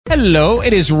Hello,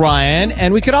 it is Ryan,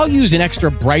 and we could all use an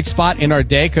extra bright spot in our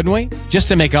day, couldn't we? Just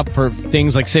to make up for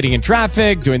things like sitting in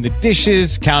traffic, doing the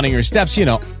dishes, counting your steps,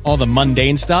 all the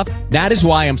mundane stuff. That is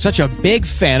why I'm such a big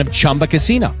fan of Chumba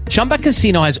Casino. Chumba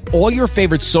Casino has all your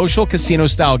favorite social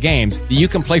casino-style games that you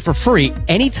can play for free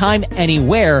anytime,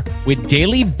 anywhere with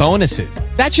daily bonuses.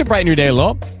 That should brighten your day a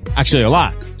little. Actually, a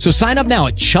lot. So sign up now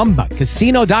at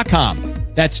ChumbaCasino.com.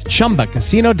 That's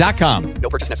ChumbaCasino.com. No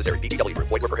purchase necessary. VGW Group.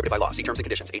 Void where prohibited by law. See terms and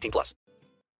conditions. 18+.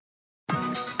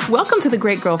 Welcome to the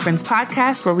Great Girlfriends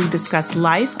podcast, where we discuss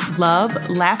life, love,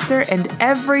 laughter, and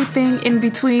everything in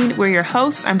between. We're your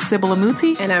hosts. I'm Sybil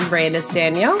Amuti. And I'm Brandis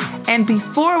Daniel. And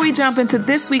before we jump into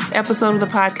this week's episode of the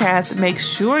podcast, make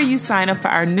sure you sign up for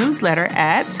our newsletter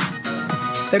at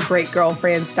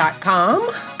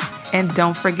thegreatgirlfriends.com. And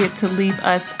don't forget to leave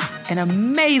us an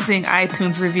amazing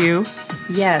iTunes review.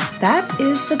 Yes, that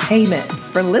is the payment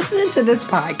for listening to this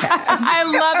podcast. I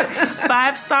love it.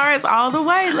 5 stars all the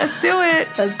way. Let's do it.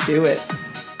 Let's do it.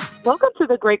 Welcome to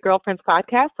the Great Girlfriends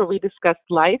podcast, where we discuss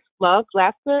life, love,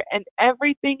 laughter, and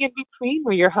everything in between.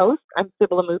 We're your hosts. I'm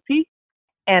Sybil Amuti.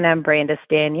 And I'm Brandis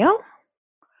Daniel.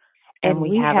 And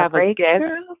we have a great guest.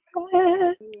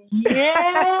 Yeah,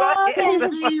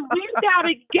 we've got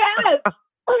a guest.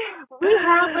 We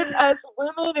have with us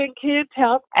women and kids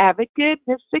health advocate,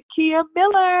 Miss Zakkiya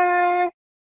Miller.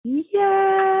 Yay!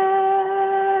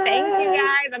 Thank you,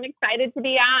 guys. I'm excited to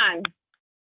be on.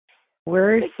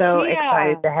 We're so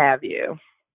excited to have you.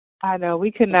 I know.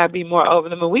 We could not be more over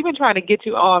the moon. We've been trying to get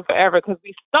you on forever because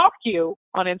we stalk you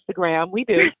on Instagram. We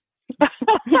do.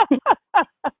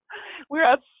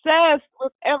 We're obsessed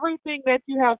with everything that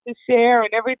you have to share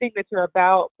and everything that you're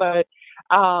about. But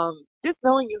just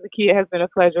knowing you, Zakkiya, has been a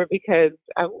pleasure because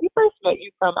we first met you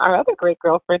from our other great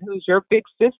girlfriend, who's your big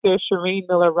sister, Shireen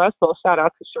Miller Russell. Shout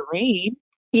out to Shireen.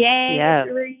 Yay, yes.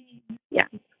 Shireen. Yeah.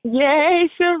 Yay,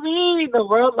 Shireen. The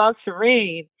world loves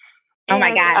Shireen. Oh,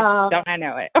 my God. Don't I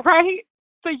know it? Right?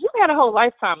 So you had a whole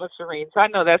lifetime with Shireen. So I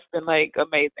know that's been,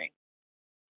 amazing.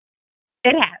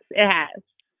 It has.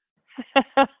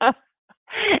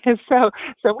 And so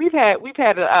we've had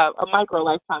a micro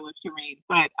lifetime with Shireen.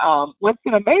 But what's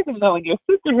been amazing, though, in your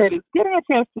sisterhood is getting a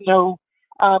chance to know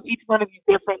each one of you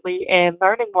differently and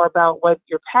learning more about what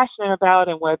you're passionate about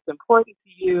and what's important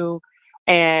to you.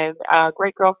 And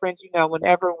great girlfriends,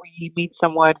 whenever we meet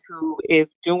someone who is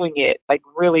doing it, like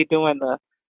really doing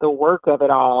the work of it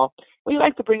all, we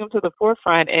like to bring them to the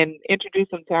forefront and introduce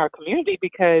them to our community,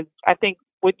 because I think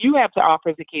what you have to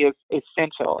offer, Zakkiya, is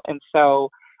essential. And so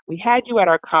we had you at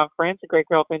our conference, the Great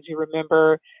Girlfriends. You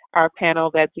remember our panel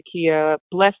that Zakkiya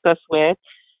blessed us with.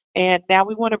 And now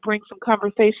we want to bring some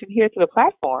conversation here to the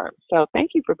platform. So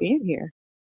thank you for being here.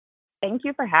 Thank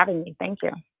you for having me. Thank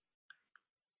you.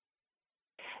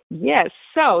 Yes.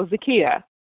 So, Zakkiya,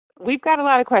 we've got a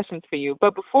lot of questions for you.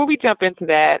 But before we jump into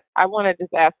that, I want to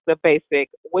just ask the basic,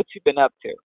 what you've been up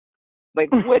to. Like,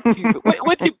 what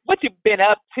you've been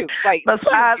up to? Like,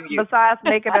 besides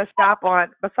making us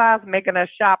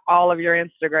shop all of your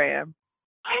Instagram.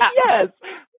 Yes.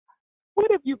 What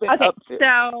have you been up to?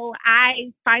 So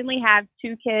I finally have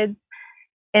 2 kids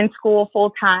in school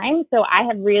full time. So I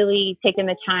have really taken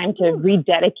the time to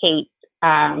rededicate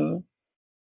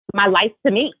my life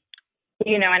to me.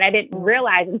 And I didn't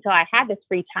realize until I had this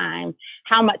free time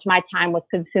how much my time was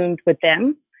consumed with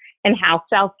them, and how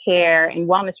self-care and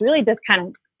wellness really just kind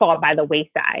of fall by the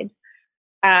wayside.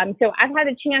 So I've had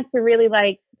a chance to really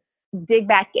dig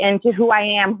back into who I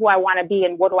am, who I want to be,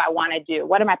 and what do I want to do?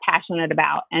 What am I passionate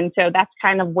about? And so that's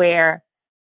kind of where,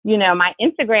 my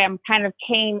Instagram kind of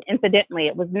came incidentally.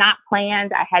 It was not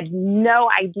planned. I had no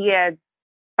idea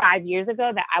 5 years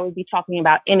ago that I would be talking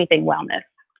about anything wellness.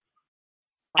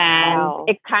 Wow. And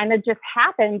it kind of just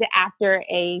happened after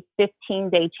a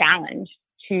 15-day challenge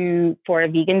for a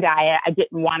vegan diet. I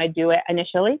didn't want to do it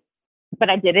initially, but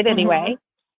I did it anyway.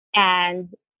 And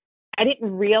I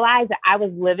didn't realize that I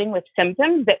was living with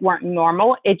symptoms that weren't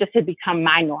normal. It just had become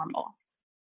my normal.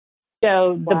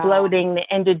 So the bloating, the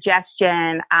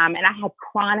indigestion, and I had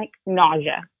chronic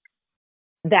nausea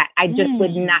that I just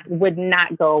would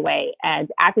not go away. And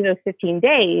after those 15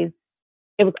 days,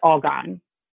 it was all gone.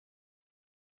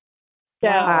 So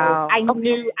I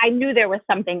knew there was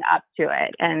something up to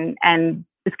it, and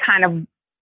it's kind of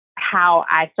how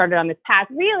I started on this path.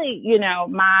 Really,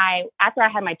 after I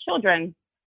had my children,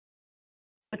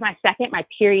 with my second, my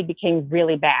period became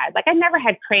really bad. I never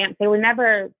had cramps. I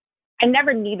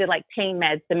never needed pain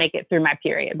meds to make it through my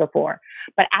period before.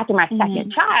 But after my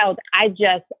second child, I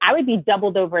would be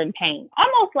doubled over in pain,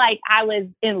 almost like I was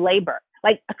in labor,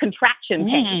 like a contraction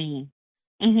pain.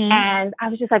 And I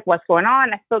was just like, what's going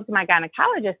on? I spoke to my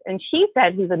gynecologist and she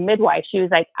said, who's a midwife, she was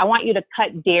like, I want you to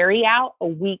cut dairy out a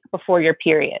week before your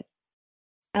period.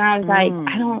 And I was like,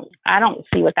 I don't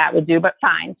see what that would do, but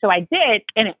fine. So I did,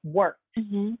 and it worked.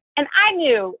 And I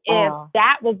knew if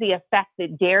that was the effect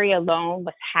that dairy alone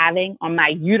was having on my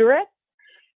uterus,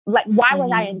 like, why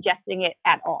was I ingesting it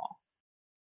at all?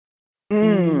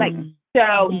 Like,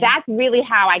 so that's really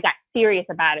how I got serious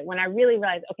about it. When I really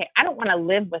realized, okay, I don't want to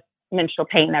live with menstrual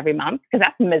pain every month because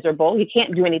that's miserable. You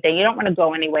can't do anything. You don't want to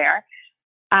go anywhere.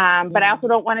 But I also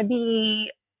don't want to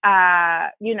be, I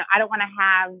don't want to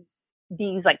have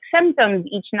these like symptoms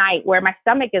each night where my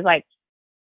stomach is like,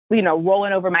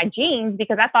 rolling over my jeans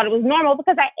because I thought it was normal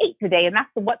because I ate today. And that's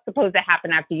what's supposed to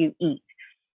happen after you eat.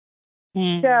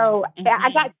 So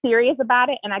I got serious about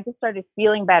it and I just started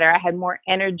feeling better. I had more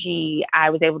energy. I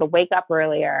was able to wake up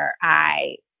earlier.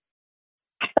 I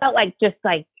felt like just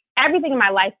like everything in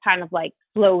my life kind of like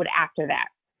flowed after that.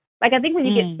 Like, I think when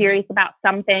you get serious about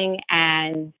something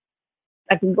and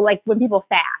like when people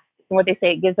fast and what they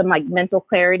say, it gives them like mental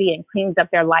clarity and cleans up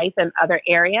their life in other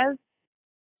areas.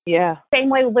 Yeah. Same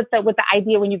way with the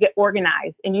idea when you get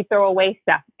organized and you throw away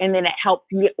stuff and then it helps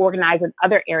you get organized in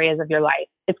other areas of your life.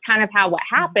 It's kind of how what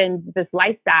happened, this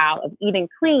lifestyle of eating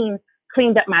clean,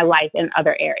 cleaned up my life in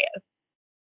other areas.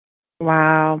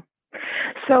 Wow.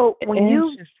 So when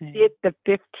you did the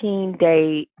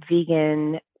 15-day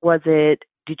vegan,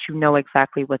 did you know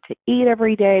exactly what to eat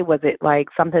every day? Was it like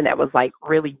something that was like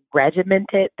really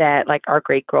regimented that like our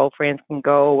great girlfriends can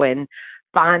go and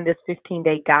find this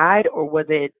 15-day guide? Or was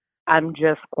it, I'm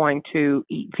just going to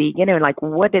eat vegan? And like,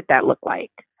 what did that look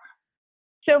like?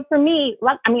 So for me,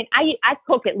 I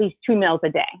cook at least 2 meals a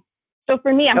day. So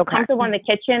for me, I'm comfortable in the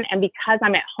kitchen. And because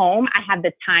I'm at home, I have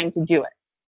the time to do it.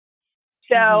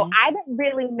 So I didn't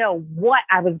really know what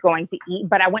I was going to eat,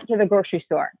 but I went to the grocery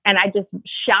store and I just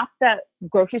shopped the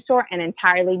grocery store an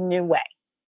entirely new way.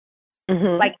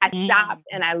 Like I stopped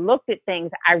and I looked at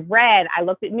things. I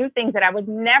looked at new things that I would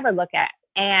never look at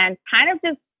and kind of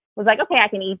just was like, okay, I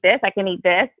can eat this.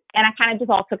 And I kind of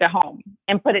just all took it home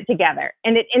and put it together.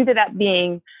 And it ended up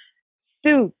being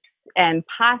soups and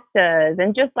pastas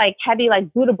and just like heavy,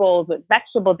 like Buddha bowls with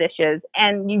vegetable dishes.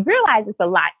 And you realize it's a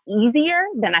lot easier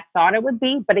than I thought it would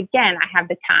be. But again, I have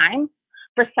the time.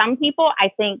 For some people, I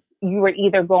think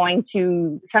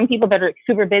some people that are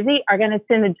super busy are going to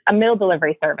send a meal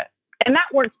delivery service. And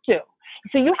that works too.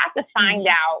 So you have to find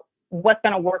out what's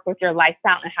going to work with your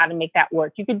lifestyle and how to make that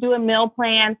work. You could do a meal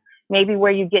plan, maybe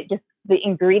where you get just the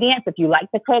ingredients if you like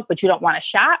to cook, but you don't want to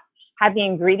shop. Have the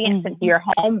ingredients into your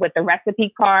home with the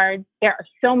recipe card. There are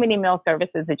so many meal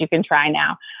services that you can try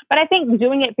now. But I think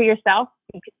doing it for yourself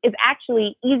is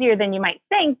actually easier than you might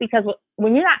think because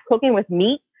when you're not cooking with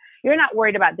meat, you're not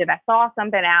worried about, did I thaw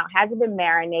something out? Has it been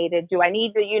marinated? Do I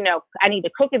need to, I need to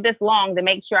cook it this long to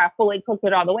make sure I fully cooked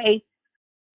it all the way?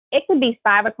 It could be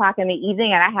 5:00 in the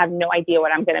evening and I have no idea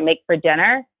what I'm going to make for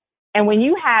dinner. And when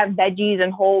you have veggies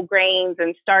and whole grains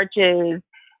and starches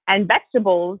and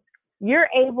vegetables, you're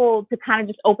able to kind of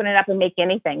just open it up and make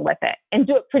anything with it and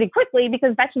do it pretty quickly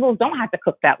because vegetables don't have to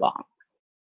cook that long.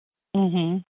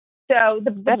 So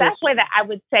the best way that I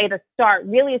would say to start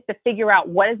really is to figure out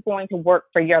what is going to work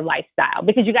for your lifestyle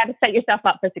because you got to set yourself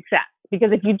up for success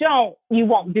because if you don't, you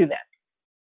won't do this.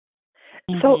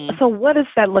 So what does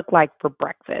that look like for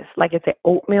breakfast? Like, is it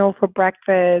oatmeal for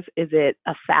breakfast? Is it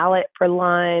a salad for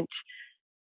lunch?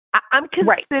 I'm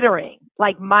considering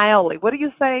like mildly. What do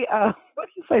you say?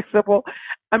 Sybil?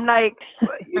 I'm like,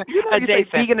 you say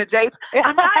vegan adjacent.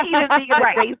 I'm not even vegan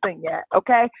adjacent yet.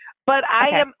 Okay. But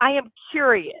I am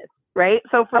curious. Right.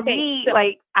 So for me,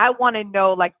 like, I want to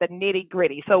know like the nitty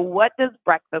gritty. So what does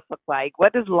breakfast look like?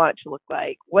 What does lunch look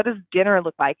like? What does dinner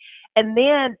look like? And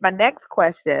then my next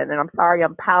question, and I'm sorry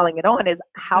I'm piling it on, is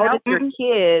how did your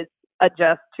kids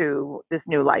adjust to this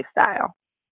new lifestyle?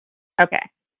 Okay.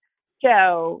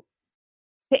 So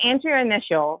to answer your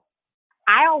initial,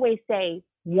 I always say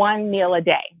 1 meal a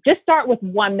day. Just start with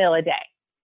 1 meal a day.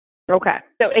 Okay.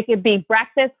 So it could be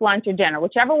breakfast, lunch, or dinner,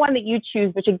 whichever one that you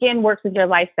choose, which again works with your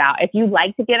lifestyle. If you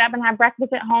like to get up and have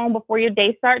breakfast at home before your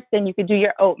day starts, then you could do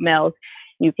your oatmeals.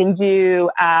 You can do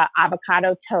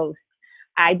avocado toast.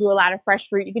 I do a lot of fresh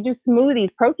fruit. You can do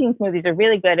smoothies. Protein smoothies are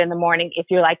really good in the morning if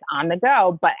you're like on the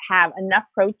go, but have enough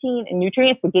protein and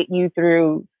nutrients to get you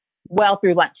through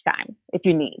lunchtime if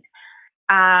you need.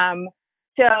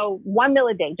 So 1 meal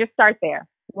a day, just start there.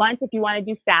 Lunch, if you want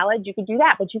to do salad, you can do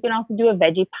that, but you can also do a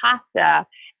veggie pasta.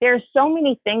 There are so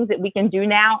many things that we can do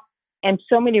now and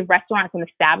so many restaurants and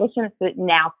establishments that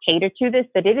now cater to this,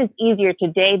 that it is easier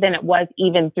today than it was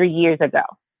even 3 years ago.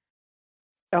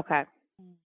 Okay.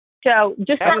 So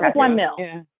just start with one meal.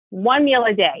 Yeah. One meal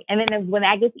a day. And then when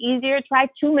that gets easier, try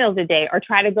 2 meals a day, or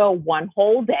try to go one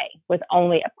whole day with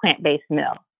only a plant-based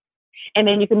meal. And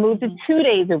then you can move to 2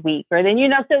 days a week, or then,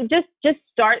 so just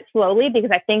start slowly,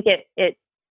 because I think it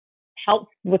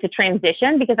helps with the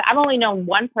transition, because I've only known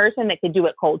one person that could do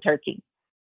it cold turkey.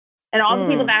 And all the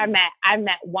people that I've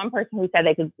met one person who said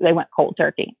they went cold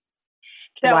turkey.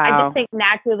 So I just think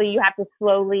naturally you have to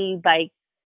slowly,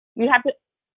 you have to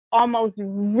almost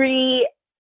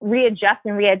readjust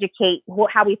and reeducate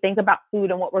how we think about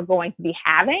food and what we're going to be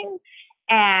having.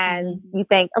 And you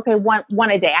think, okay,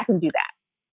 one a day, I can do that.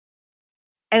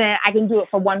 And then I can do it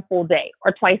for one full day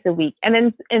or twice a week, and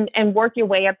then and work your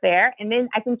way up there. And then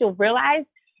I think you'll realize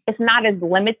it's not as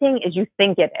limiting as you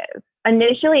think it is.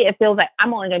 Initially, it feels like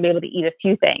I'm only going to be able to eat a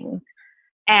few things.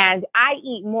 And I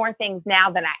eat more things now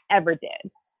than I ever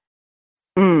did.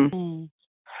 And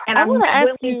I want to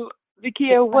ask you,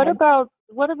 Zakkiya, what about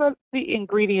the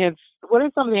ingredients? What are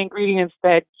some of the ingredients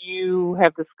that you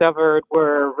have discovered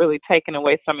were really taking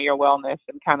away some of your wellness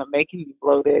and kind of making you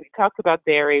bloated? You talked about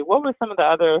dairy. What were some of the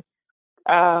other,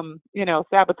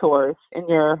 saboteurs in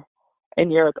your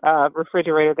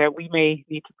refrigerator that we may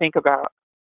need to think about?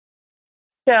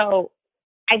 So,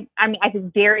 I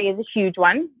think dairy is a huge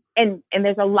one. And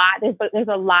there's a lot of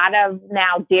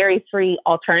now dairy-free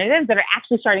alternatives that are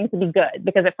actually starting to be good,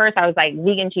 because at first I was like,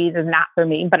 vegan cheese is not for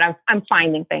me, but I'm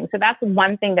finding things. So that's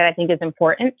one thing that I think is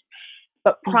important.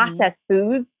 But processed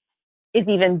foods is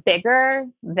even bigger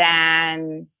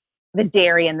than the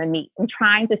dairy and the meat, and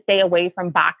trying to stay away from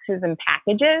boxes and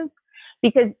packages,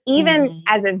 because even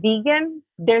as a vegan,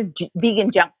 there's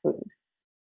vegan junk food.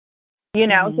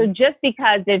 So just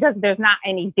because there's not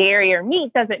any dairy or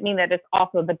meat doesn't mean that it's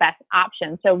also the best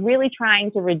option. So really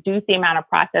trying to reduce the amount of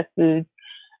processed foods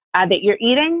that you're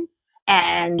eating.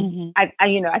 And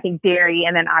I think dairy,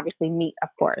 and then obviously meat,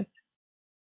 of course.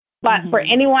 But for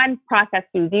anyone, processed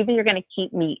foods, even if you're going to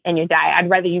keep meat in your diet, I'd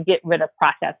rather you get rid of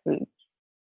processed foods.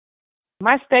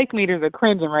 My steak eaters are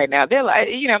cringing right now. They're like,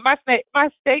 my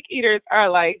steak eaters are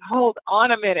like, hold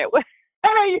on a minute.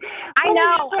 I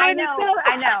know. I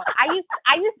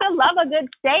used to love a good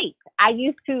steak.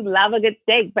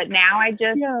 But now I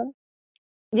just,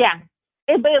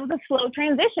 It was a slow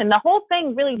transition. The whole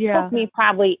thing really took me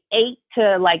probably 8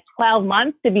 to 12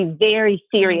 months to be very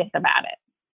serious about it.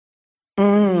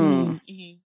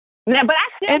 Yeah, but I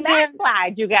still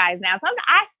backslide, you guys. Now, sometimes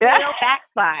I still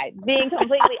backslide, being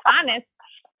completely honest.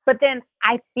 But then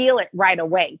I feel it right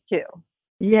away too.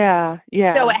 Yeah.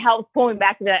 So it helps pull me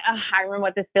back to I remember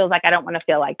what this feels like. I don't want to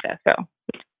feel like this. So,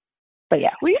 but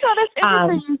yeah. Well, that's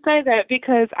interesting you say that,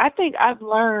 because I think I've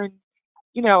learned,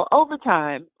 over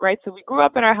time, right? So we grew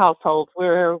up in our household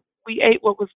where we ate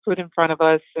what was put in front of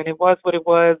us, and it was what it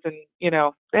was, and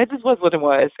that just was what it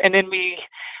was. And then we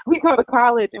go to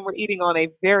college and we're eating on a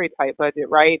very tight budget,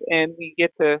 right? And we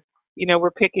get to,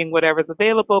 we're picking whatever's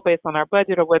available based on our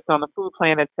budget or what's on the food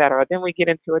plan, et cetera. Then we get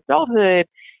into adulthood.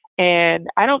 And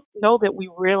I don't know that we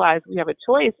realize we have a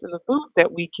choice in the foods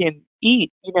that we can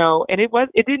eat, and it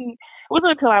wasn't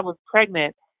until I was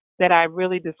pregnant that I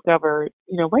really discovered,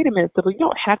 wait a minute, Sybil, you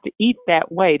don't have to eat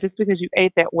that way just because you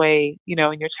ate that way,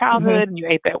 in your childhood and you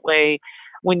ate that way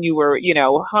when you were,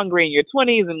 hungry in your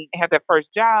 20s and had that first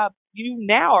job. You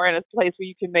now are in a place where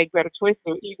you can make better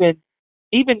choices,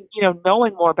 even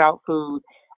knowing more about food.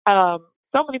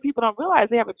 So many people don't realize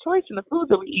they have a choice in the foods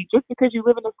that we eat. Just because you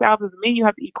live in the South doesn't mean you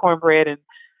have to eat cornbread and,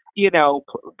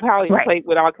 probably a plate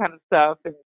with all kind of stuff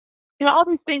and, all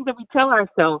these things that we tell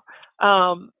ourselves.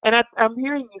 And I'm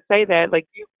hearing you say that,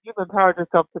 you've empowered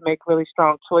yourself to make really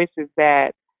strong choices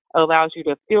that allows you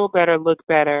to feel better, look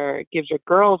better, gives your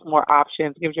girls more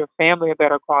options, gives your family a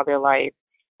better quality of life.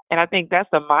 And I think that's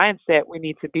the mindset we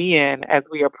need to be in as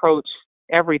we approach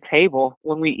every table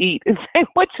when we eat, and say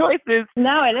what choices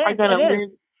are going to live.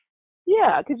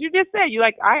 Yeah, because you just said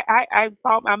I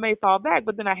may fall back,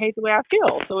 but then I hate the way I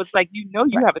feel. So it's like you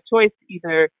have a choice to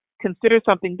either consider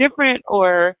something different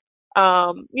or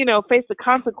face the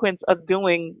consequence of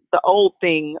doing the old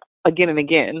thing again and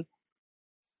again.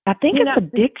 I think it's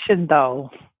addiction, though.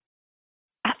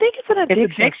 I think it's an addiction.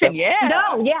 It's addiction, yeah.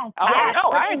 No, yes.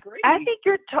 I agree. I think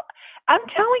I'm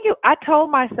telling you, I told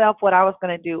myself what I was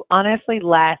going to do. Honestly,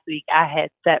 last week I had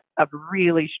set a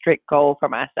really strict goal for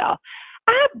myself.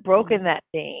 I've broken that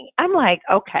thing. I'm like,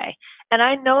 okay. And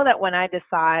I know that when I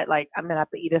decide, I'm going to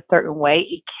have to eat a certain way,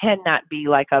 it cannot be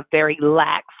a very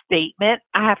lax statement.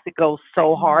 I have to go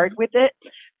so hard with it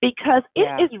because it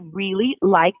is really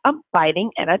like I'm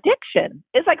fighting an addiction.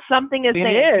 It's like something is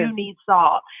saying, you need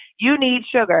salt, you need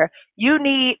sugar, you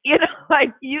need, you need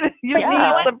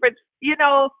some,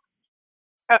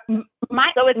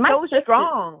 So it's my so sister,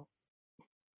 strong.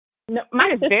 No,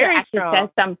 my sister actually says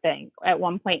something at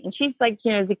one point, and she's like,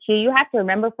 Zakkiya, you have to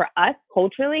remember, for us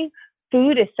culturally,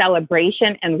 food is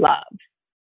celebration and love.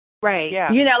 Right. Yeah.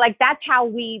 Like that's how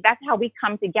we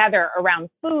come together around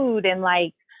food. And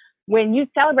like, when you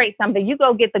celebrate something, you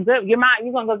go get the good, you're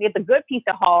going to go get the good piece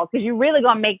of hog, because you're really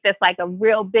going to make this like a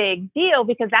real big deal,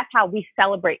 because that's how we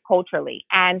celebrate culturally.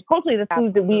 And culturally, the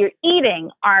foods that we are eating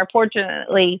are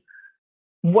unfortunately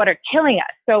what are killing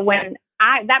us. So when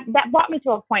that brought me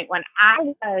to a point when I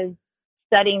was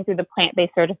studying through the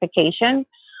plant-based certification,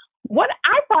 what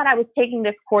I thought I was taking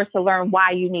this course to learn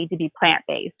why you need to be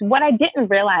plant-based. What I didn't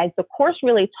realize, the course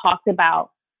really talked about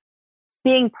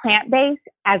being plant-based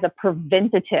as a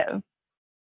preventative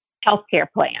healthcare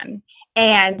plan.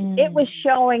 And it was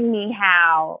showing me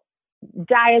how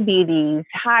diabetes,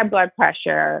 high blood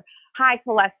pressure, high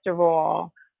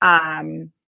cholesterol,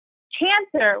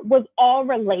 cancer was all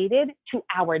related to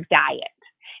our diet,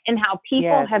 and how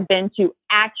people have been to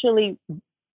actually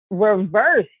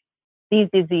reverse these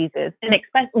diseases, and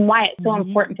especially why it's so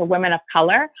important for women of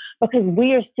color, because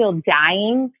we are still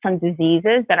dying from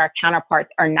diseases that our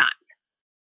counterparts are not.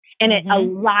 And a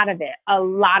lot of it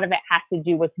has to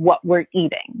do with what we're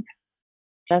eating.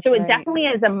 So it definitely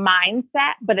is a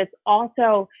mindset, but it's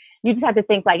also, you just have to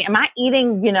think like, am I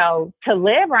eating, to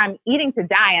live, or I'm eating to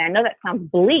die? And I know that sounds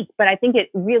bleak, but I think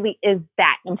it really is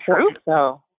that important.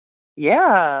 So,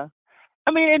 yeah.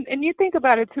 I mean, and you think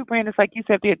about it too, Brandon, it's like you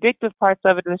said, the addictive parts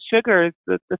of it, the sugars,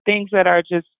 the things that are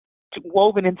just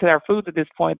woven into our foods at this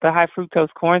point, the high fructose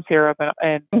corn syrup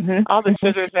and all the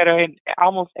sugars that are in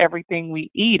almost everything we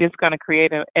eat, is going to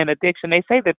create an addiction. They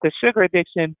say that the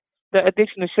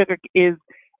addiction to sugar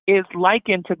is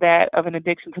likened to that of an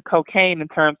addiction to cocaine in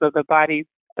terms of the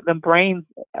brain's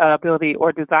ability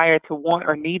or desire to want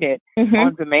or need it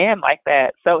on demand like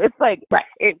that. So it's like,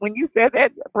 when you said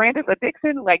that, Brandon's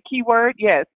addiction, like keyword,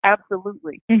 yes,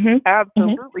 absolutely.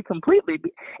 Absolutely, completely.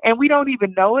 And we don't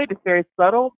even know it. It's very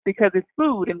subtle because it's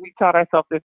food, and we taught ourselves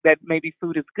that maybe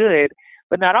food is good,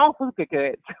 but not all foods are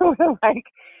good. So I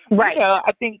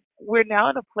think we're now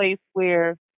in a place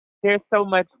where there's so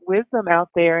much wisdom out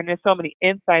there, and there's so many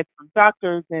insights from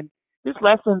doctors and just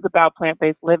lessons about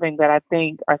plant-based living that I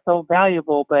think are so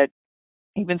valuable. But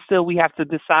even still, we have to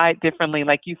decide differently.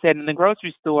 Like you said, in the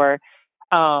grocery store,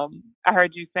 I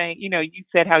heard you saying, you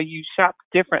said how you shop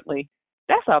differently.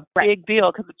 That's a big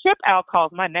deal, because the chip aisle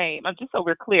calls my name. I'm just so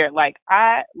we're clear. Like,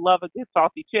 I love a good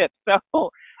salty chip. So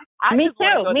me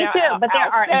too. But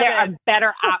there are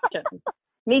better options.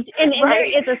 And there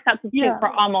is a substitute for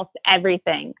almost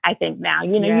everything, I think, now.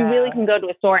 You really can go to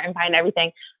a store and find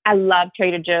everything. I love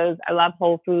Trader Joe's. I love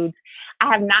Whole Foods.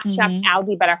 I have not shopped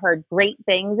Aldi, but I heard great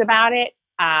things about it.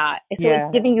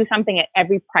 It's giving you something at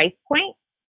every price point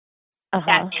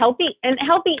that's healthy. And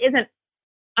healthy isn't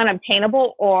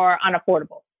unobtainable or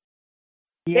unaffordable.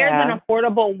 There's an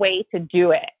affordable way to do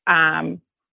it,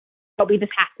 but we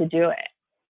just have to do it.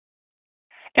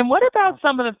 And what about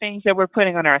some of the things that we're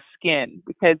putting on our skin?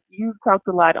 Because you've talked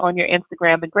a lot on your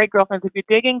Instagram. The Great Girlfriends, if you're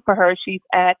digging for her, she's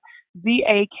at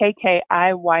ZAKKIYA.MILLER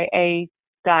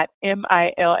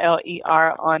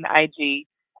on IG.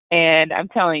 And I'm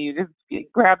telling you, just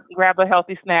grab a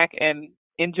healthy snack and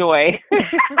enjoy.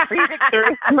 Read it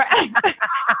through.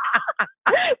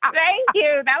 Thank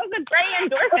you. That was a great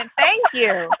endorsement. Thank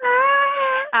you.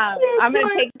 I'm going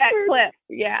to take that clip.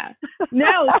 Yeah.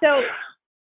 No, so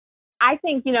I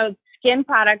think, skin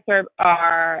products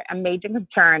are a major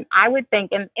concern. I would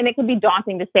think, and it can be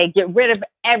daunting to say, get rid of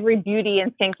every beauty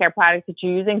and skincare product that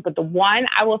you're using. But the one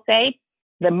I will say,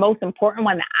 the most important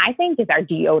one that I think, is our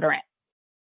deodorant.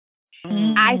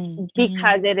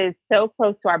 Because it is so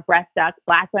close to our breast ducts.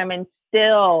 Black women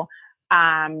still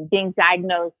being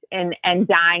diagnosed and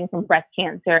dying from breast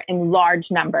cancer in large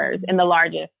numbers, in the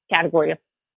largest category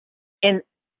in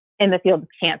the field of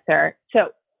cancer.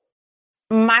 So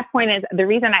my point is, the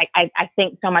reason I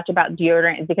think so much about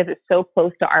deodorant is because it's so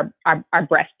close to our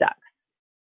breast ducts.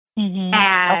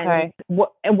 And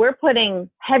we're putting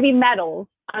heavy metals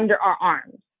under our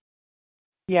arms.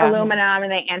 Aluminum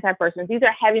and the antiperspirants. These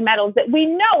are heavy metals that we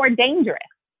know are dangerous.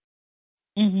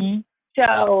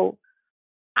 So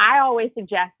I always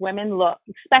suggest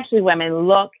especially women,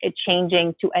 look at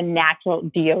changing to a natural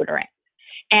deodorant.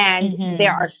 And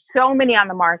there are so many on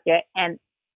the market. And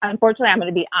unfortunately, I'm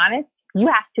going to be honest, you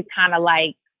have to kind of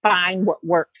like find what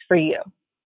works for you.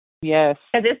 Yes.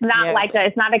 Because it's not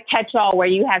it's not a catch-all where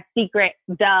you have Secret,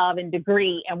 Dove, and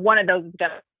Degree, and one of those is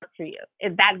going to work for you.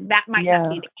 That might not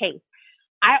be the case.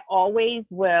 I always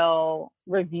will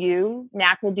review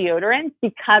natural deodorants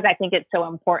because I think it's so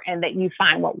important that you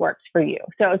find what works for you.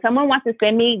 So if someone wants to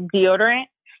send me deodorant,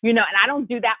 and I don't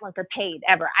do that one for paid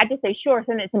ever. I just say, sure,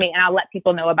 send it to me and I'll let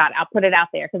people know about it. I'll put it out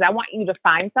there because I want you to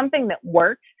find something that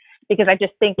works, because I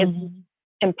just think it's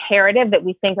imperative that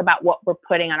we think about what we're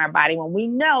putting on our body when we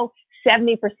know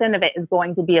 70% of it is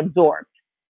going to be absorbed.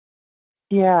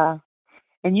 Yeah.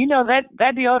 And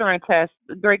that deodorant test,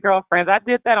 great girlfriends, I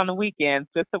did that on the weekends,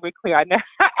 just so we're clear. Right.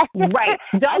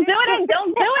 Don't do it in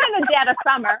the dead of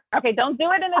summer. Okay, don't do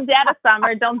it in the dead of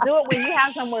summer. Don't do it when you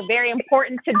have somewhere very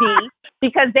important to be,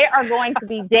 because there are going to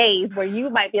be days where you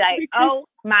might be like, oh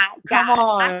my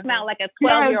God, I smell like a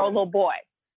 12-year-old little boy.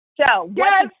 So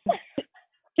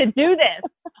to do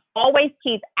this, always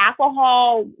keep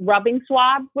alcohol rubbing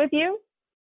swabs with you.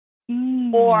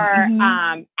 Or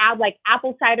like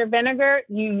apple cider vinegar.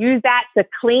 You use that to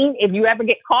clean. If you ever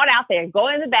get caught out there, go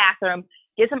in the bathroom,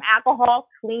 get some alcohol,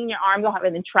 clean your arms off,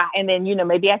 and then try. And then,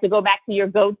 maybe you have to go back to your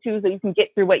go-to so you can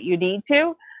get through what you need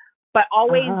to. But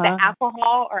always the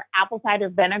alcohol or apple cider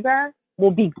vinegar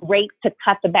will be great to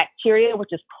cut the bacteria,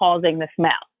 which is causing the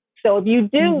smell. So if you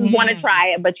do want to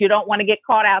try it, but you don't want to get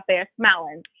caught out there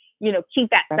smelling, keep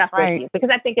that stuff with you,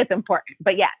 because I think it's important.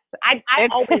 But yes, I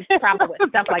always travel with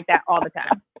stuff like that all the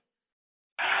time.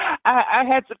 I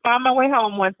had to find my way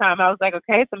home one time. I was like,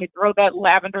 okay, so let me throw that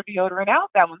lavender deodorant out.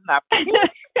 That one's not for me.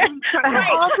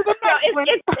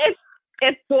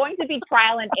 It's going to be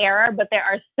trial and error, but there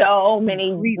are so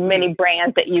many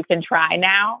brands that you can try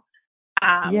now.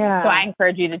 So I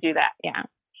encourage you to do that. Yeah.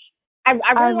 I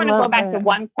really want to go back to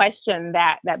one question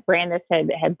that Brandis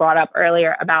had brought up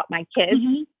earlier about my kids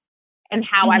and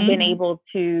how I've been able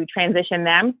to transition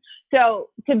them. So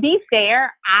to be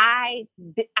fair, I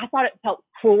thought it felt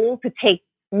cruel to take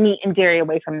meat and dairy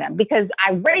away from them, because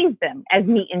I raised them as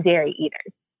meat and dairy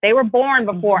eaters. They were born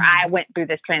before I went through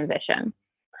this transition.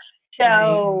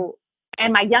 So,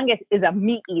 and my youngest is a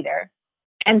meat eater.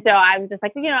 And so I was just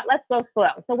like, let's go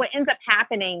slow. So what ends up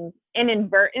happening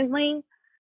inadvertently,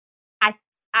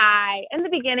 I, in the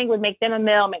beginning, would make them a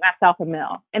meal, make myself a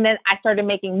meal. And then I started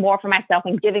making more for myself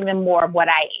and giving them more of what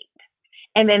I ate.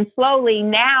 And then slowly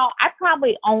now I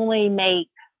probably only make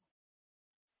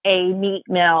a meat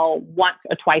meal once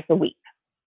or twice a week.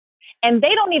 And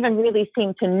they don't even really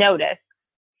seem to notice.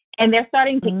 And they're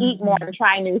starting to eat more and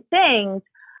try new things.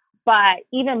 But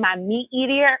even my meat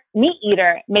eater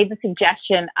made the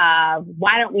suggestion of,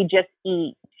 why don't we just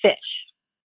eat fish?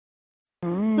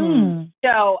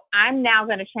 So I'm now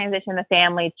going to transition the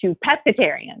family to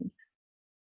pescatarians.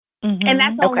 And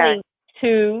that's only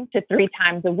 2 to 3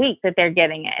 times a week that they're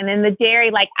getting it. And then the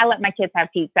dairy, I let my kids have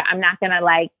pizza. I'm not going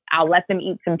to I'll let them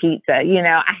eat some pizza.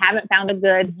 I haven't found a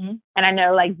good, and I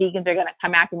know vegans are going to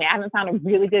come after me. I haven't found a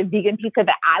really good vegan pizza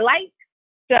that I like.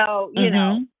 So,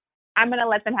 I'm going to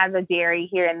let them have the dairy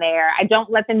here and there. I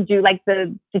don't let them do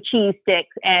the cheese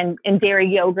sticks and dairy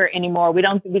yogurt anymore.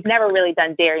 We've never really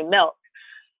done dairy milk.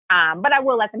 But I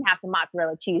will let them have some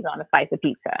mozzarella cheese on a slice of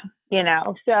pizza,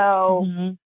 So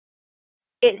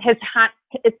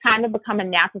it's kind of become a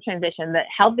natural transition. The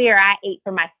healthier I ate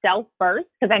for myself first,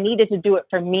 because I needed to do it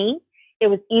for me, it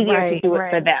was easier to do it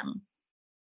for them.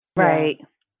 Right.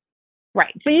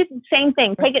 Right. So same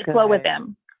thing. Take it slow with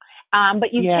them.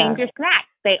 But you change your snacks.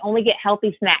 They only get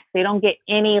healthy snacks. They don't get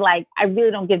any, I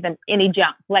really don't give them any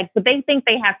junk. But they think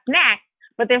they have snacks,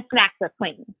 but their snacks are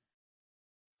clean.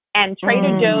 And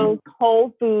Trader Joe's,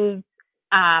 Whole Foods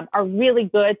are really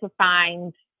good to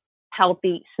find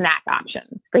healthy snack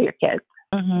options for your kids.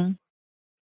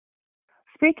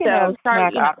 Speaking of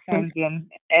snack options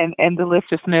and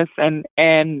deliciousness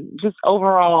and just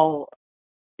overall,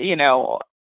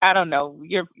 I don't know,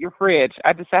 your fridge.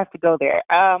 I just have to go there.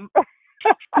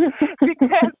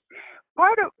 Because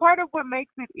part of what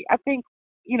makes it, I think,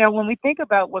 when we think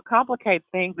about what complicates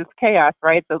things is chaos,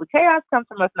 right? So the chaos comes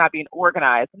from us not being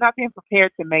organized, not being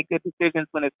prepared to make good decisions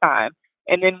when it's time.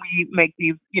 And then we make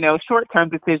these, short-term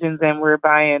decisions, and we're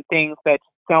buying things that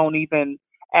don't even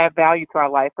add value to our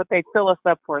life, but they fill us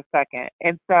up for a second.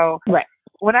 And so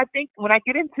when I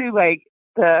get into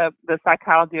the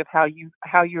psychology of how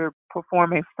you're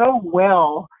performing so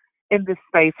well in this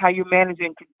space, how you're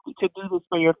managing to do this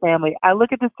for your family, I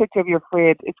look at this picture of your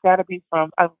fridge. It's got to be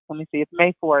from, let me see, it's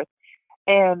May 4th.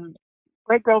 And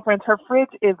great girlfriends, her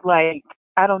fridge is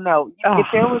I don't know. If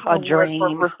there was a dream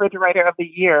for refrigerator of the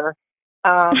year,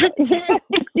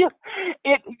 you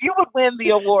would win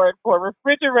the award for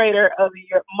refrigerator of the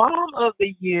year, mom of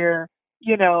the year,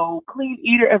 clean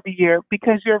eater of the year,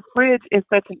 because your fridge is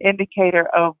such an indicator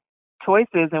of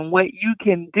choices and what you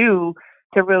can do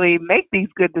to really make these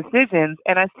good decisions.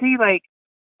 And I see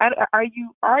are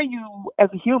you as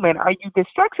a human, are you this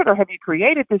structured, or have you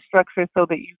created this structure so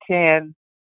that you can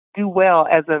do well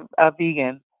as a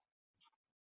vegan?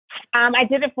 I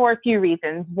did it for a few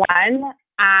reasons. One,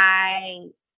 I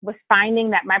was finding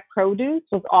that my produce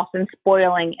was often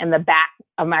spoiling in the back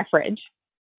of my fridge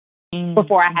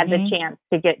before I had the chance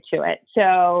to get to it.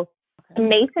 So the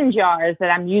mason jars that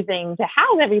I'm using to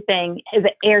house everything is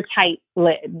an airtight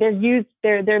lid.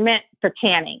 They're meant for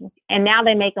canning, and now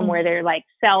they make them where they're like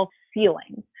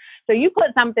self-sealing. So you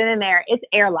put something in there, it's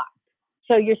airlocked.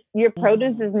 So your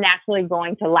produce is naturally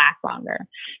going to last longer.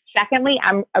 Secondly,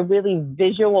 I'm a really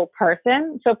visual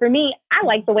person. So for me, I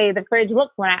like the way the fridge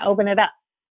looks when I open it up.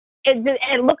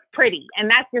 It looks pretty. And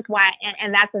that's just why,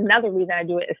 and that's another reason I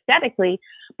do it aesthetically,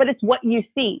 but it's what you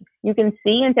see. You can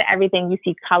see into everything. You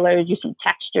see colors, you see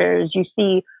textures, you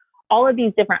see all of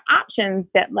these different options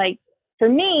that, like, for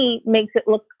me, makes it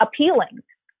look appealing.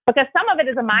 Because some of it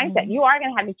is a mindset. You are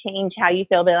going to have to change how you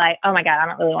feel. Be like, oh my God, I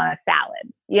don't really want a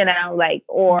salad,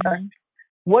 or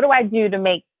what do I do to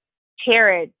make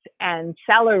carrots and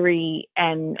celery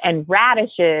and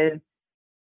radishes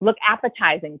look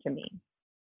appetizing to me?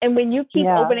 And when you keep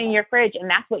opening your fridge and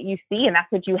that's what you see and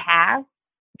that's what you have,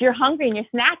 if you're hungry and you're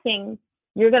snacking,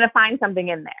 you're going to find something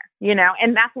in there,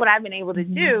 and that's what I've been able to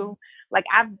do. Like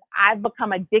I've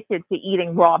become addicted to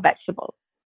eating raw vegetables.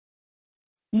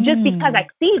 Just because I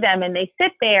see them and they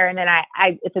sit there and then I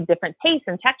it's a different taste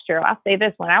and texture. I'll say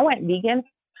this, when I went vegan,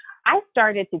 I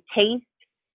started to taste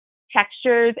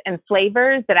textures and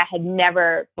flavors that I had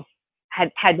never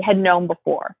had known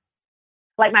before.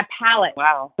 Like my palate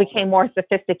became more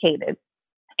sophisticated,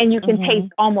 and you can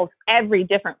taste almost every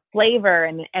different flavor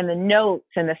and the notes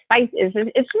and the spices.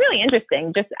 It's really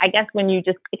interesting. Just, I guess, when it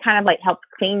kind of like helps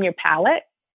clean your palate,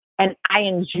 and I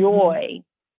enjoy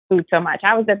food so much.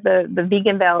 I was at the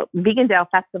Vegandale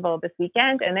Festival this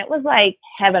weekend, and it was like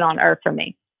heaven on earth for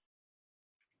me.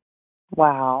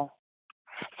 Wow.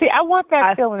 See, I want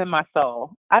that feeling in my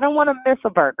soul. I don't want to miss a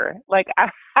burger. Like I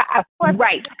want,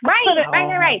 right. I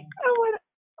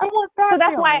want that. So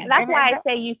that's feeling. why I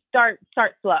say you start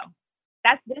slow.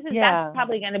 That's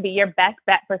probably going to be your best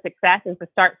bet for success, is to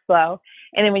start slow.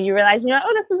 And then when you realize,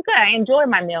 oh, this is good. I enjoy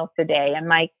my meals today. And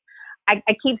like,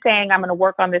 I keep saying I'm going to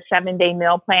work on this 7-day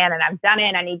meal plan, and I've done it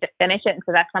and I need to finish it. And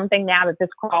so that's something now that this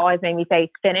call has made me say,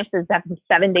 finish this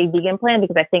 7-day vegan plan,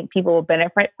 because I think people will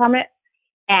benefit from it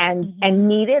and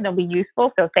need it and be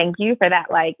useful. So thank you for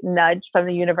that, like, nudge from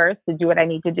the universe to do what I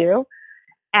need to do.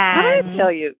 And How did I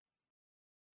tell you?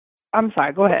 I'm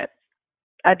sorry. Go ahead.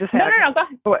 I just had no.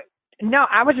 Go ahead. No,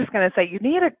 I was just going to say, you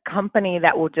need a company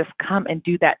that will just come and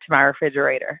do that to my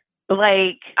refrigerator.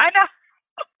 Like, I know.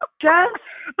 Just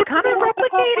come and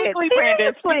replicate it.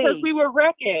 Because we would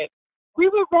wreck it.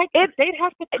 They'd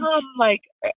have to come like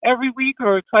every week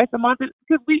or twice a month,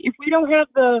 because if we don't have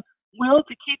the will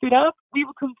to keep it up, we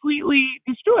would completely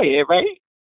destroy it, right?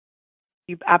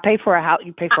 I pay for a house.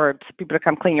 You pay for people to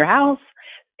come clean your house.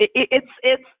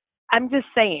 It's. I'm just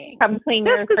saying. Come clean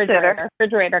your refrigerator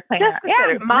cleaner.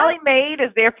 Yeah, Molly Maid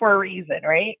is there for a reason,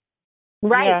 right?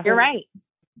 Right, yeah. You're right.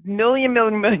 $1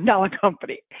 million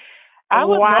company. I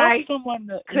would Why love someone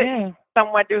to, couldn't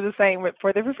someone do the same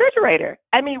for the refrigerator?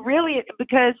 I mean, really,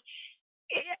 because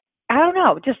I don't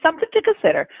know, just something to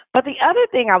consider. But the other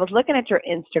thing, I was looking at your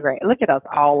Instagram. Look at us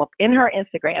all up in her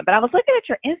Instagram. But I was looking at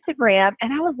your Instagram,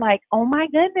 and I was like, oh my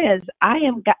goodness, I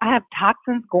have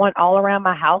toxins going all around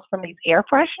my house from these air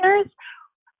fresheners.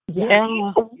 Yeah.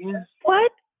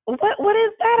 What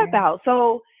is that about?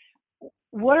 So,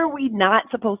 what are we not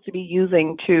supposed to be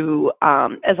using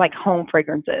as like home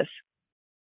fragrances?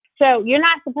 So you're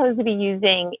not supposed to be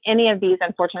using any of these,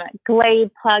 unfortunately.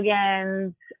 Glade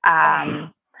plugins,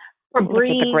 Febreze. Look at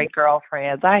the great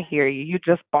girlfriends. I hear you. You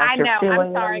just bought your feelings.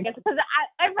 I'm sorry. Because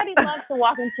everybody loves to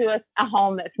walk into a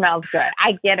home that smells good.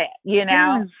 I get it,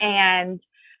 Yes.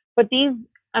 But these,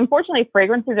 unfortunately,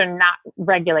 fragrances are not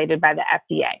regulated by the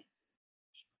FDA.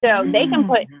 So they can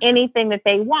put anything that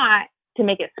they want to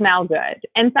make it smell good.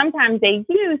 And sometimes they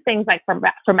use things like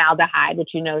formaldehyde,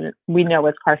 which we know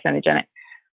is carcinogenic.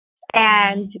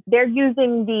 And they're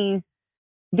using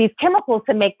these chemicals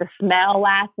to make the smell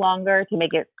last longer, to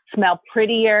make it smell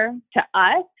prettier to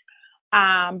us.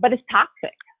 But it's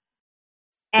toxic.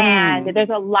 And there's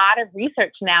a lot of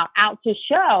research now out to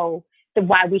show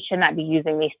why we should not be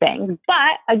using these things.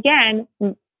 But again,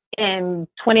 in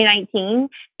 2019,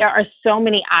 there are so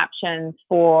many options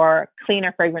for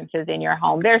cleaner fragrances in your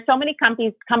home. There are so many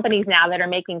companies now that are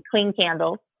making clean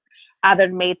candles. They're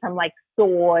made from like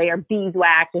soy or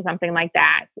beeswax or something like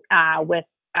that, with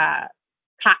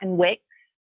cotton wicks.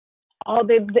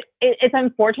 It's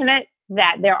unfortunate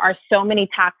that there are so many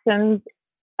toxins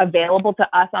available to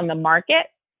us on the market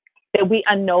that we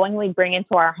unknowingly bring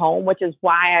into our home, which is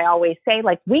why I always say,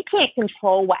 like, we can't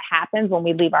control what happens when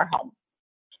we leave our home.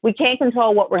 We can't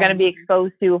control what we're going to be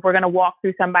exposed to if we're going to walk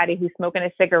through somebody who's smoking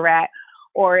a cigarette,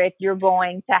 or if you're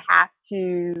going to have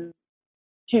to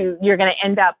you're going to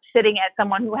end up sitting at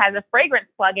someone who has a fragrance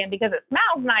plug-in because it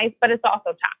smells nice, but it's also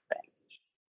toxic.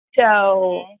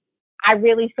 So I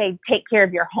really say take care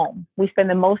of your home. We spend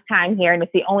the most time here, and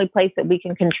it's the only place that we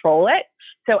can control it.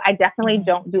 So I definitely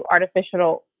don't do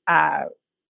artificial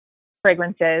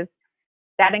fragrances.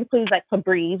 That includes like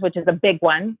Febreze, which is a big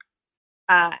one.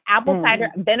 Apple cider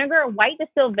vinegar, white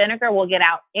distilled vinegar will get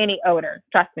out any odor.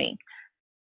 Trust me.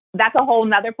 That's a whole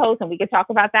nother post, and we could talk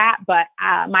about that. But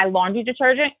my laundry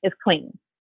detergent is clean.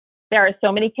 There are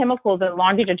so many chemicals in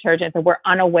laundry detergent that we're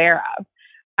unaware of.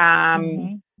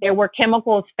 There were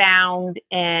chemicals found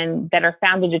that are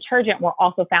found in detergent were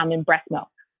also found in breast milk.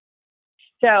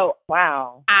 So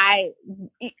wow,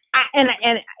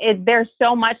 there's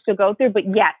so much to go through. But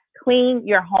yes, clean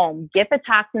your home. Get the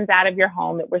toxins out of your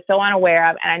home that we're so unaware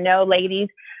of. And I know, ladies,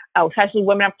 especially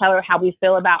women of color, how we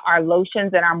feel about our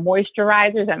lotions and our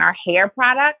moisturizers and our hair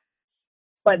products.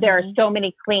 But there are so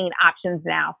many clean options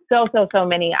now. So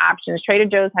many options. Trader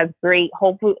Joe's has great,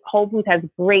 Whole Foods has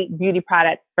great beauty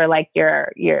products for like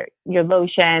your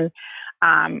lotion.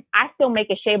 I still make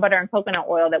a shea butter and coconut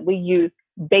oil that we use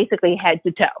basically head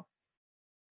to toe.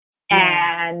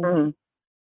 And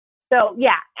so,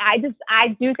 yeah, I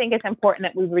do think it's important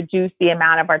that we reduce the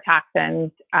amount of our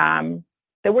toxins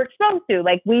that we're exposed to.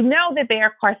 Like, we know that they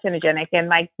are carcinogenic, and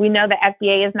like we know the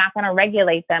FDA is not going to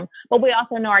regulate them, but we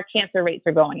also know our cancer rates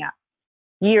are going up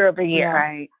year over year.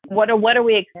 Right. What are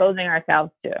we exposing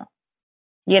ourselves to?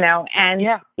 You know, and you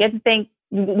have to think.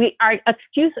 Our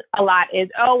excuse a lot is,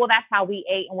 oh, well, that's how we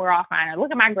ate and we're all fine. Or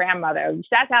look at my grandmother.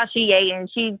 That's how she ate and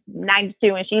she's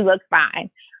 92 and she looks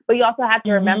fine. But you also have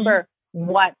to remember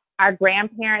what our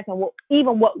grandparents and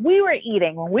even what we were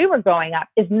eating when we were growing up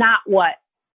is not what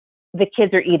the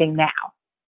kids are eating now.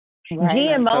 Right,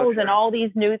 GMOs and all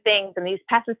these new things and these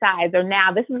pesticides are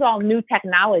now, this is all new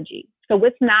technology. So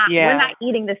it's not, we're not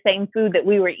eating the same food that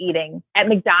we were eating at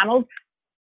McDonald's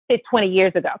 20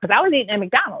 years ago. Because I was eating at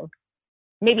McDonald's.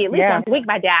 Maybe at least once a week,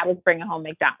 my dad was bringing home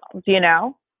McDonald's, you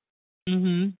know?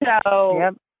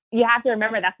 So you have to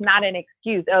remember that's not an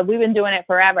excuse. We've been doing it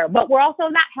forever, but we're also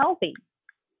not healthy.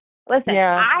 Listen,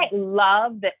 I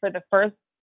love that for the first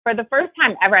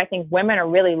time ever, I think women are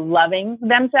really loving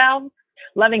themselves,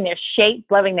 loving their shapes,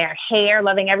 loving their hair,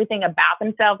 loving everything about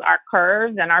themselves, our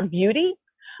curves and our beauty.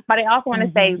 But I also want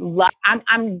to say,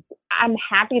 I'm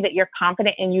happy that you're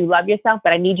confident and you love yourself,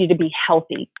 but I need you to be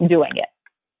healthy doing it.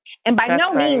 And by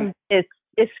no means is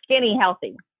skinny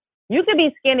healthy. You could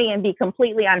be skinny and be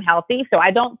completely unhealthy. So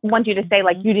I don't want you to say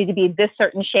like you need to be this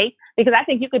certain shape, because I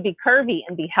think you could be curvy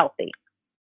and be healthy.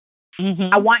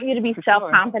 I want you to be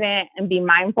self-confident and be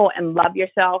mindful and love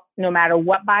yourself no matter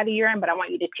what body you're in. But I want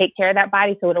you to take care of that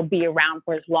body so it'll be around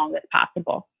for as long as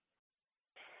possible.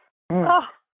 Oh,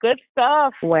 good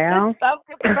stuff. Well, Good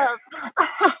stuff.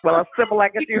 Well, Sybil, I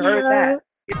guess you heard that.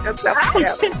 Get yourself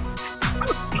together.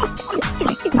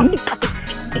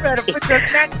 You better put your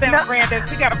neck down, Brandon.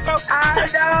 You gotta focus. I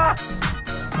know.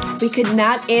 We could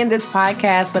not end this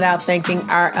podcast without thanking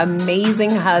our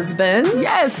amazing husbands.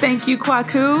 Yes, thank you,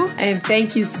 Kwaku. And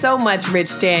thank you so much,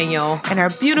 Rich Daniel. And our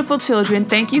beautiful children,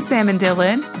 thank you, Sam and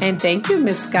Dylan. And thank you,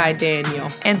 Miss Sky Daniel.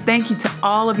 And thank you to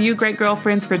all of you great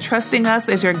girlfriends for trusting us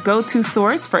as your go-to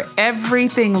source for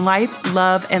everything life,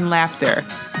 love, and laughter.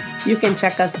 You can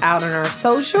check us out on our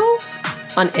social,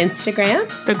 on Instagram,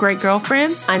 The Great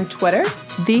Girlfriends, on Twitter,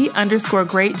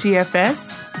 _Great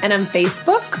GFS, and on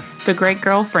Facebook, The Great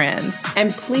Girlfriends.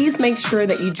 And please make sure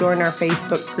that you join our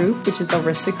Facebook group, which is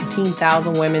over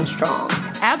 16,000 women strong.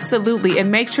 Absolutely.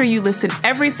 And make sure you listen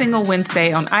every single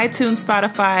Wednesday on iTunes,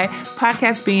 Spotify,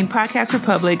 Podcast Bean, Podcast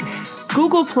Republic,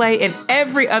 Google Play, and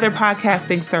every other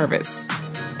podcasting service.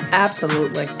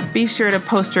 Absolutely. Be sure to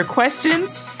post your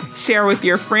questions, share with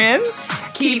your friends.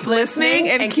 Keep listening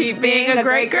and keep being a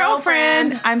great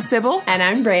girlfriend. I'm Sybil. And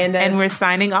I'm Brandon. And we're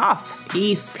signing off.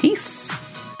 Peace. Peace.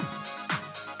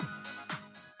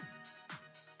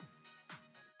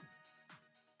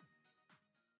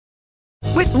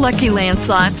 With Lucky Land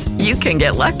Slots, you can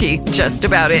get lucky just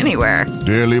about anywhere.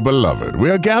 Dearly beloved, we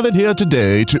are gathered here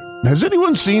today to... Has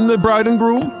anyone seen the bride and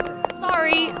groom?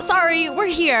 Sorry, we're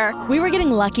here. We were getting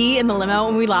lucky in the limo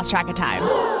and we lost track of time.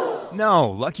 No,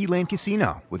 Lucky Land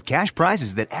Casino, with cash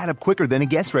prizes that add up quicker than a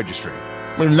guest registry.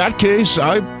 In that case,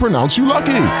 I pronounce you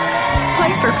lucky.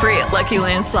 Play for free at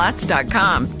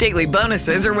LuckyLandSlots.com. Daily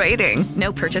bonuses are waiting.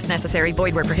 No purchase necessary.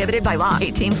 Void where prohibited by law.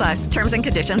 18+. Terms and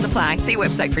conditions apply. See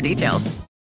website for details.